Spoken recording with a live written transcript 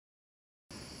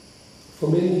For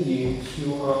many years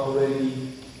you are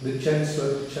already the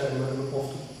Chancellor, Chairman of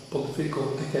the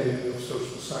Pontifical Academy of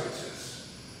Social Sciences.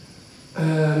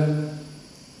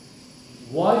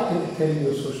 Why an Academy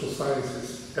of Social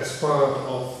Sciences as part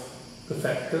of the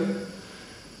Vatican?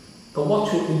 And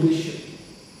what's your ambition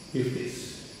with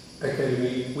this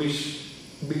academy, which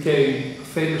became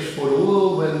famous for the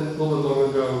world when not long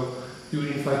ago you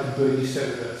invited Bernie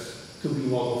Sanders to be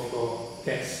one of your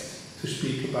guests to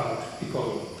speak about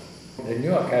economy? The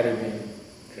new academy,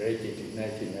 created in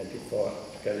 1994,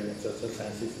 Academy of Social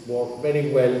Sciences, worked very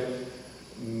well,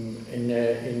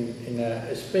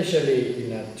 especially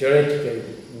in a theoretical,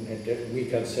 we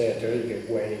can say a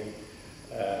theoretical way.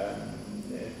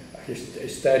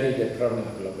 Study the problem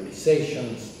of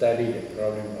globalization, study the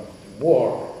problem of the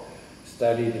war,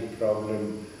 study the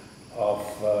problem of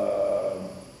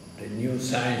the new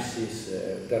sciences,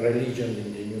 the religion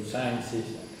in the new sciences,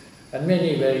 and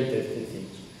many very interesting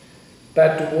things.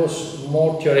 But it was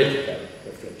more theoretical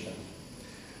reflection.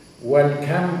 When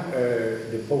came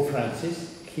the Pope Francis,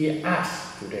 he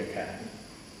asked to the Academy,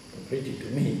 completely to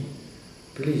me,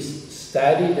 please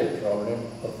study the problem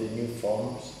of the new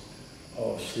forms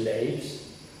of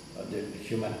slaves, of the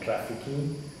human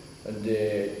trafficking,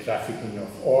 the trafficking of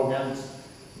organs,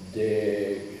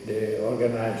 the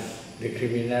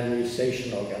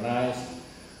criminalization organized,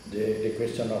 the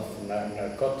question of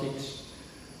narcotics,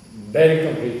 very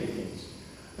concrete things.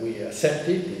 We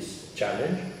accepted this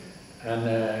challenge, and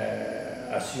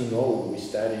as you know, we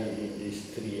studied in these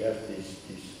 3 years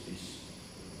these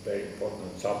very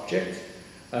important subjects,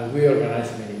 and we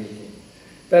organized many meetings.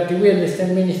 But we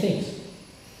understand many things.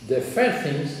 The first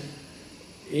thing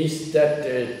is that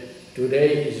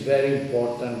today is very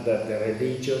important that the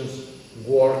religions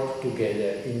work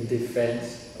together in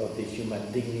defense of the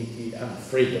human dignity and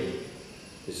freedom,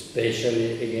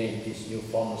 especially against these new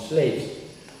form of slaves,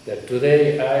 that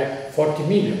today are 40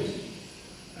 million,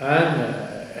 and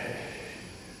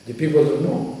the people don't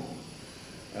know.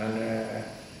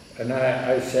 And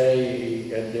I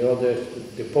say, and the others,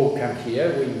 the Pope came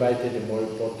here, we invited the more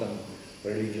important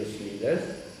religious leaders,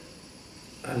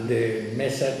 and the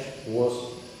message was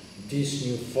these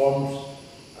new forms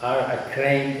are a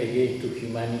crime against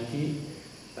humanity,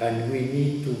 and we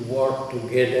need to work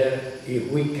together. If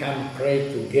we can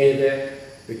pray together,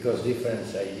 because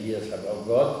different ideas about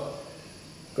God,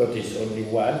 God is only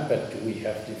one, but we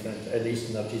have different, and it's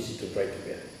not easy to pray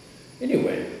together.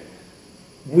 Anyway,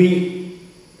 we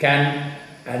can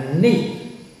and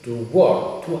need to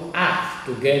work, to act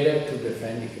together to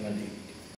defend humanity.